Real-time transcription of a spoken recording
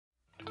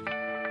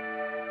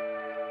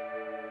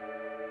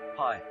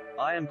Hi,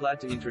 I am glad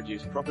to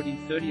introduce property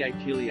 38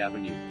 Kiely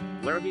Avenue,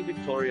 Werribee,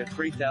 Victoria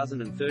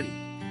 3030.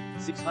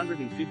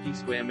 650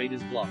 square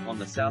meters block on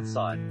the south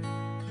side.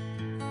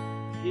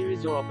 Here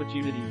is your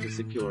opportunity to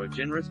secure a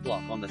generous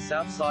block on the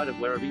south side of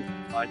Werribee,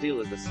 ideal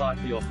as the site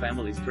for your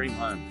family's dream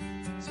home.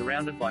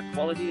 Surrounded by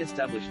quality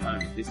established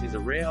homes, this is a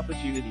rare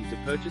opportunity to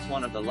purchase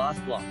one of the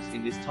last blocks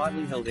in this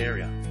tightly held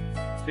area.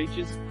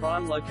 Features: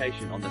 prime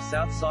location on the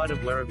south side of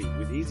Werribee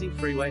with easy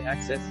freeway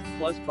access,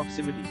 close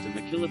proximity to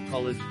MacKillop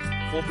College,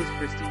 Corpus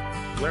Christi,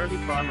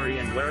 Werribee Primary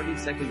and Werribee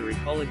Secondary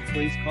College.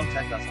 Please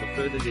contact us for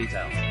further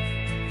details.